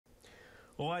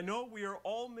Well, I know we are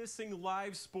all missing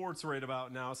live sports right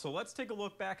about now, so let's take a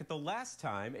look back at the last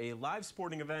time a live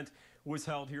sporting event was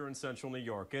held here in Central New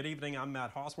York. Good evening, I'm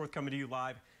Matt Hosworth coming to you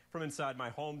live from inside my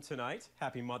home tonight.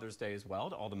 Happy Mother's Day as well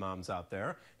to all the moms out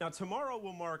there. Now, tomorrow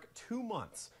will mark 2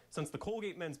 months since the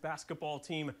Colgate men's basketball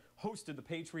team hosted the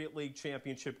Patriot League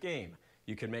championship game.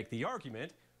 You can make the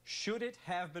argument, should it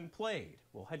have been played?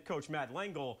 Well, head coach Matt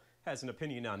Langel has an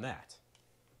opinion on that.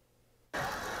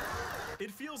 It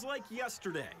feels like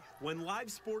yesterday when live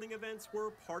sporting events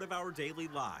were part of our daily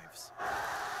lives.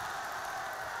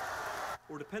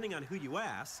 Or depending on who you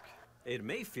ask, it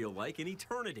may feel like an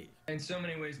eternity. In so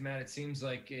many ways, Matt, it seems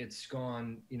like it's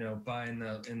gone, by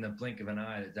in the blink of an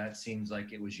eye. That seems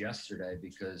like it was yesterday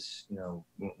because,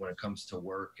 when it comes to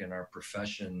work and our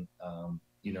profession,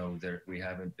 we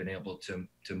haven't been able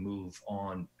to move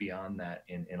on beyond that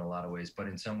in a lot of ways. But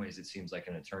in some ways, it seems like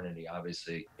an eternity,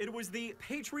 obviously. It was the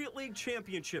Patriot League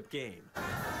championship game.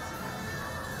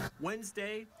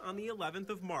 Wednesday on the 11th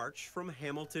of March from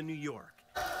Hamilton, New York.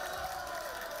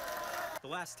 The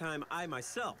last time I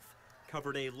myself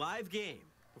covered a live game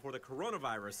before the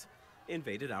coronavirus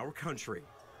invaded our country.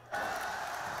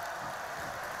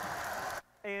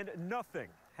 And nothing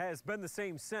has been the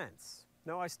same since.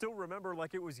 Now, I still remember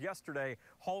like it was yesterday,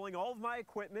 hauling all of my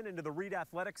equipment into the Reed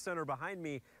Athletic Center behind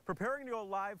me, preparing to go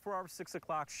live for our 6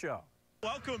 o'clock show.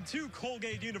 Welcome to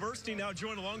Colgate University, now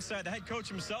joined alongside the head coach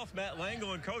himself, Matt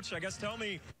Langel. And Coach, I guess tell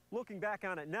me, looking back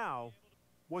on it now,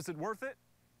 was it worth it?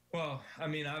 Well,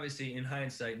 obviously, in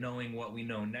hindsight, knowing what we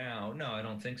know now, no, I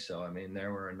don't think so.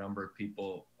 There were a number of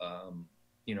people,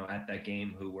 at that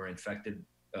game who were infected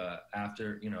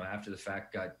after the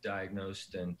fact, got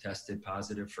diagnosed and tested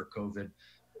positive for COVID.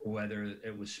 Whether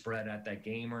it was spread at that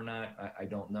game or not, I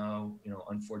don't know.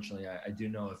 Unfortunately, I do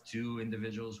know of 2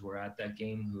 individuals who were at that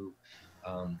game who,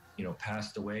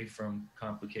 passed away from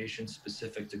complications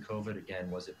specific to COVID. Again,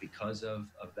 was it because of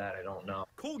that? I don't know.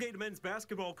 Colgate men's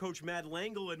basketball coach Matt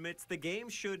Langel admits the game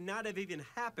should not have even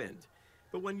happened.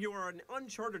 But when you are in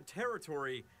uncharted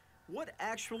territory, what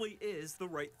actually is the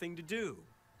right thing to do?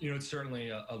 It's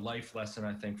certainly a life lesson,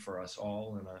 I think, for us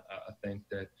all. And I think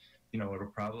that, it'll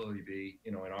probably be,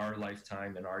 in our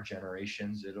lifetime, in our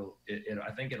generations,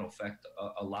 I think it'll affect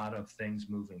a lot of things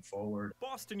moving forward.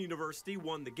 Boston University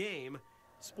won the game,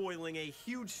 spoiling a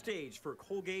huge stage for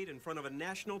Colgate in front of a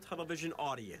national television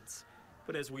audience.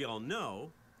 But as we all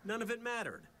know, none of it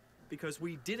mattered because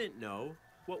we didn't know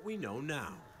what we know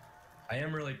now. I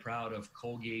am really proud of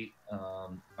Colgate,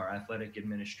 our athletic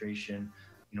administration.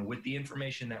 With the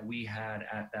information that we had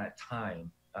at that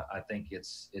time, I think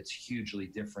it's hugely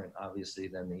different, obviously,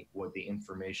 than the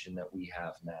information that we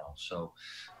have now. So,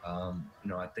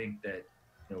 I think that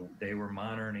they were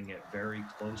monitoring it very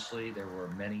closely. There were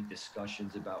many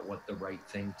discussions about what the right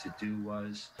thing to do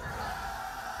was.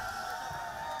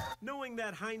 Knowing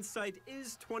that hindsight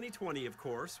is 20/20, of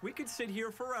course, we could sit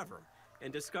here forever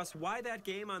and discuss why that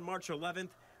game on March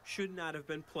 11th should not have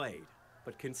been played.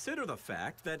 But consider the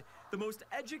fact that the most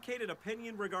educated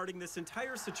opinion regarding this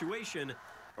entire situation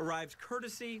arrived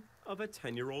courtesy of a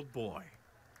 10-year-old boy.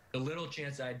 The little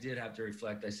chance I did have to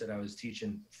reflect, I said I was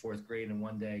teaching 4th grade, and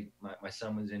one day my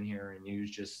son was in here and he was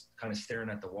just kind of staring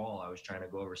at the wall. I was trying to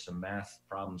go over some math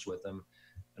problems with him.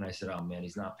 And I said, oh man,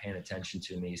 he's not paying attention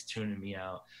to me. He's tuning me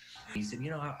out. He said,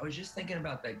 I was just thinking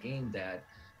about that game, Dad.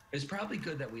 It's probably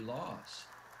good that we lost.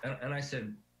 And I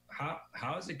said,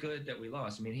 how is it good that we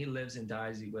lost? He lives and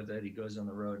dies with it. He goes on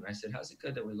the road. And I said, how's it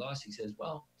good that we lost? He says,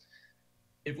 well,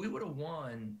 if we would have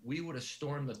won, we would have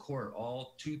stormed the court.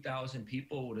 All 2,000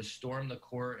 people would have stormed the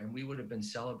court, and we would have been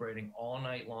celebrating all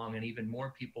night long, and even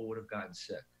more people would have gotten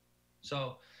sick.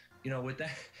 So, with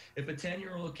that, if a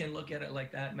 10-year-old can look at it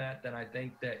like that, Matt, then I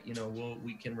think that,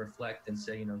 we can reflect and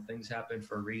say, things happen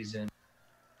for a reason.